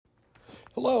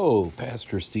Hello,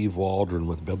 Pastor Steve Waldron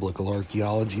with Biblical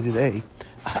Archaeology Today.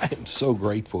 I am so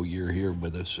grateful you're here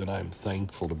with us, and I'm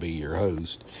thankful to be your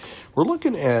host. We're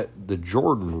looking at the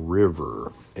Jordan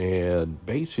River, and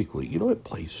basically, it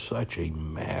plays such a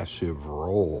massive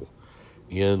role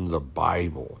in the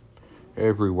Bible.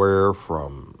 Everywhere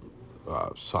from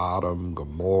Sodom,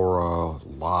 Gomorrah,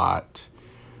 Lot,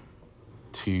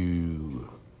 to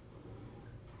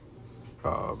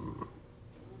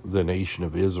the nation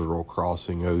of Israel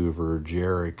crossing over,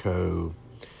 Jericho,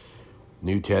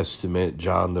 New Testament,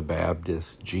 John the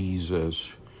Baptist,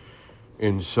 Jesus.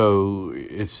 And so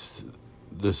it's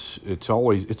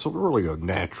really a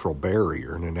natural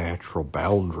barrier and a natural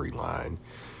boundary line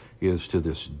is to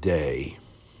this day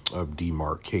of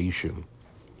demarcation.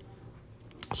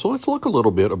 So let's look a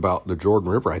little bit about the Jordan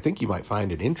River. I think you might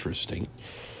find it interesting.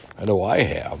 I know I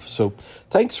have. So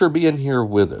thanks for being here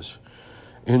with us.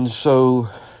 And so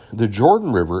the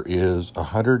Jordan River is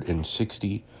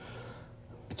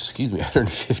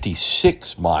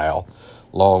 156 mile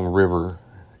long river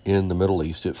in the Middle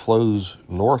East. It flows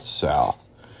north-south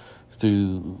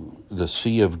through the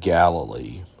Sea of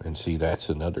Galilee. And see, that's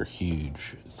another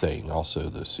huge thing. Also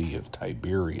the Sea of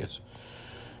Tiberias.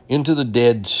 Into the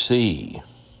Dead Sea.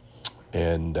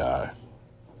 And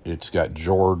it's got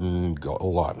Jordan,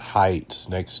 Golan Heights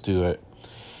next to it.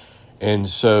 And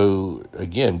so,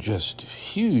 again, just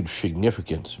huge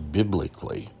significance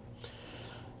biblically.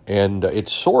 And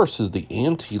its source is the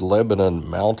Anti-Lebanon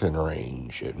mountain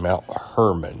range at Mount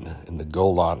Hermon in the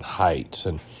Golan Heights.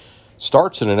 And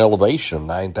starts at an elevation of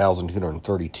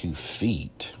 9,232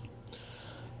 feet.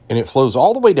 And it flows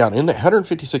all the way down in the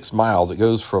 156 miles. It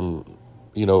goes from,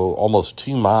 almost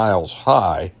 2 miles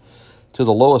high to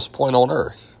the lowest point on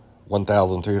Earth,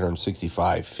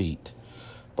 1,365 feet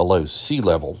below sea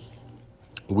level.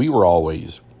 We were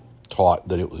always taught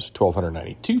that it was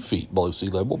 1,292 feet below sea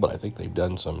level, but I think they've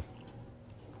done some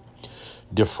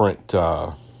different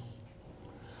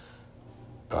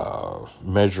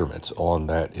measurements on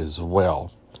that as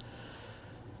well.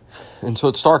 And so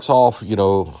it starts off,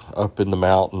 up in the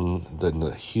mountain, then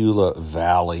the Hula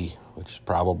Valley, which is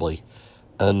probably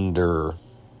under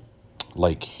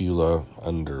Lake Hula,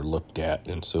 looked at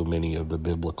in so many of the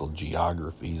biblical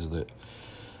geographies that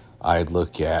I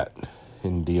look at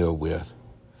and deal with.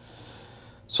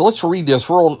 So let's read this.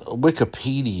 We're on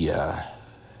Wikipedia,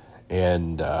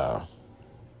 and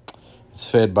it's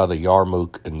fed by the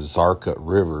Yarmouk and Zarqa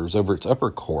rivers. Over its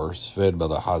upper course, fed by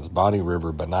the Hasbani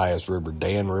River, Banias River,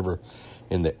 Dan River,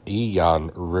 and the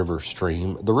Eyan River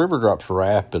stream. The river drops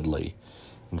rapidly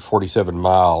in 47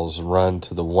 miles, run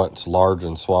to the once large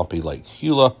and swampy Lake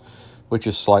Hula, which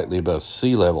is slightly above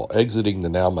sea level. Exiting the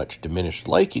now much diminished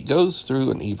lake, it goes through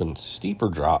an even steeper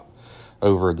drop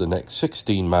over the next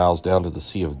 16 miles down to the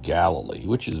Sea of Galilee,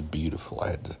 which is beautiful. I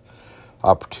had the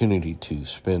opportunity to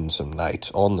spend some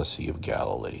nights on the Sea of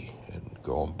Galilee and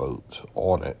go on boats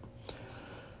on it,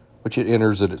 which it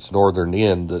enters at its northern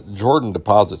end. The Jordan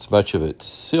deposits much of its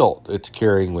silt it's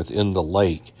carrying within the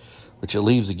lake, which it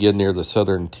leaves again near the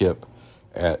southern tip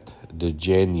at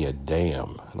Dejanya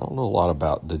Dam. I don't know a lot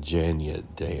about Dejanya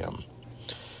Dam.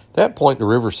 At that point, the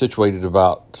river is situated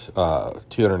about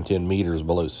 210 meters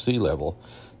below sea level.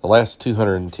 The last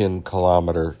 120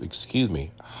 kilometer,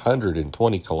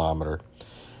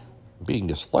 being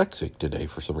dyslexic today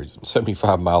for some reason,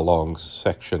 75-mile long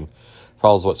section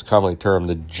follows what's commonly termed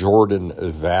the Jordan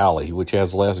Valley, which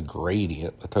has less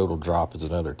gradient. The total drop is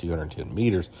another 210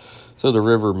 meters. So the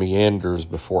river meanders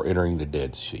before entering the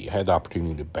Dead Sea. I had the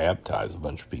opportunity to baptize a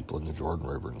bunch of people in the Jordan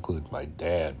River, including my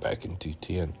dad back in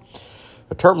 2010.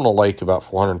 A terminal lake about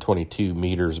 422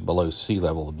 meters below sea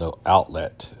level with no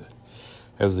outlet.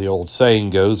 As the old saying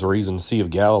goes, the reason the Sea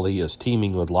of Galilee is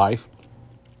teeming with life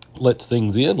lets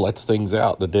things in, lets things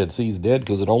out. The Dead Sea is dead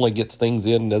because it only gets things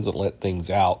in and doesn't let things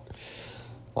out.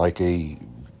 Like a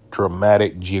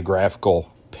dramatic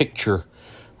geographical picture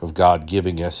of God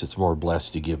giving us, it's more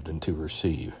blessed to give than to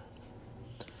receive.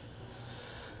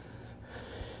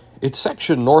 Its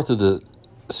section north of the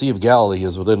Sea of Galilee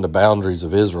is within the boundaries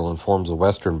of Israel and forms the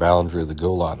western boundary of the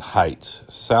Golan Heights.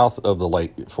 South of the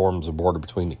lake, it forms a border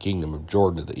between the Kingdom of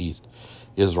Jordan to the east,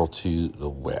 Israel to the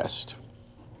west.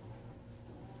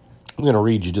 I'm going to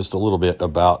read you just a little bit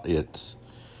about its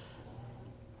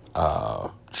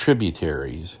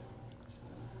tributaries.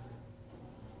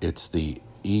 It's the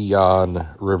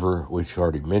Eyan River, which you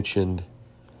already mentioned,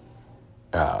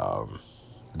 the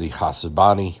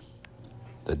Hasbani,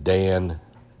 the Dan,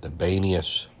 the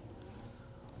Banias.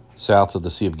 South of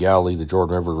the Sea of Galilee, the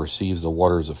Jordan River receives the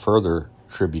waters of further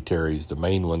tributaries, the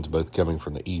main ones both coming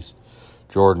from the east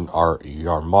Jordan are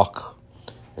Yarmouk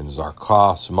and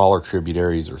Zarqaa. Smaller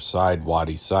tributaries or side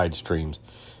wadi side streams.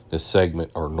 This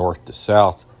segment are north to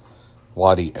south.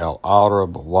 Wadi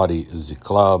al-Arab, Wadi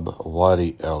Ziklab,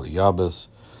 Wadi al-Yabas,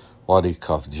 Wadi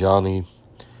Kafjani,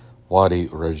 Wadi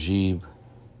Rajib,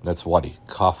 that's Wadi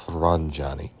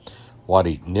Kafranjani,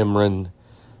 Wadi Nimran.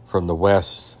 From the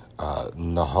west,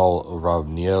 Nahal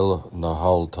Ravniel,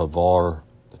 Nahal Tavar,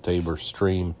 the Tabor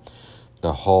stream,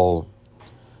 Nahal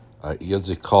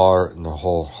Yazikar,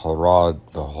 Nahal Harad,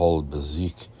 Nahal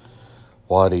Bazik,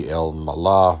 Wadi el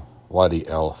Malah, Wadi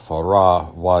el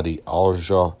Farah, Wadi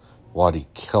Alja, Wadi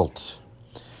Kelt.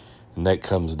 And that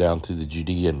comes down to the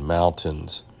Judean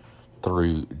mountains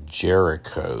through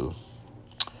Jericho.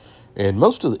 And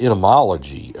most of the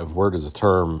etymology of where does the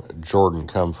term Jordan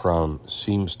come from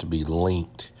seems to be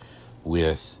linked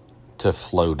with to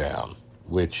flow down,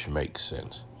 which makes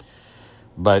sense.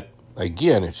 But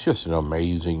again, it's just an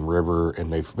amazing river,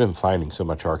 and they've been finding so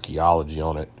much archaeology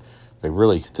on it. They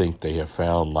really think they have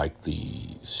found like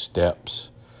the steps,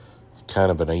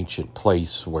 kind of an ancient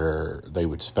place where they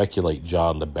would speculate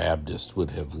John the Baptist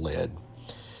would have led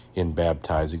in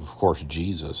baptizing. Of course,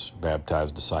 Jesus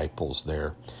baptized disciples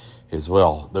there as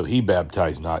well, though he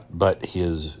baptized not but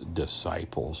his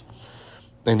disciples.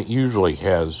 And it usually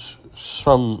has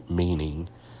some meaning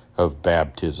of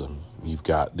baptism. You've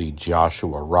got the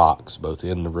Joshua rocks, both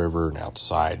in the river and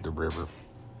outside the river.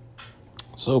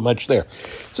 So much there.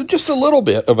 So just a little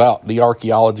bit about the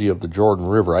archaeology of the Jordan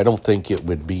River. I don't think it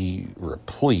would be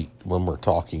replete when we're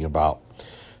talking about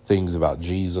things about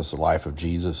Jesus, the life of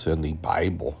Jesus, and the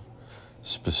Bible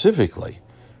specifically,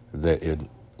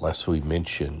 unless we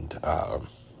mentioned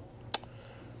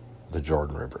the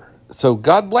Jordan River. So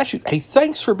God bless you. Hey,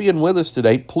 thanks for being with us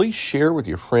today. Please share with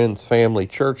your friends, family,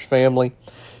 church family.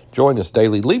 Join us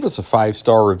daily. Leave us a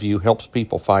 5-star review. Helps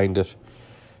people find us.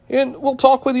 And we'll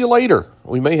talk with you later.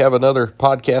 We may have another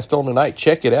podcast on tonight.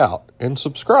 Check it out and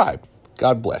subscribe.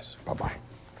 God bless. Bye-bye.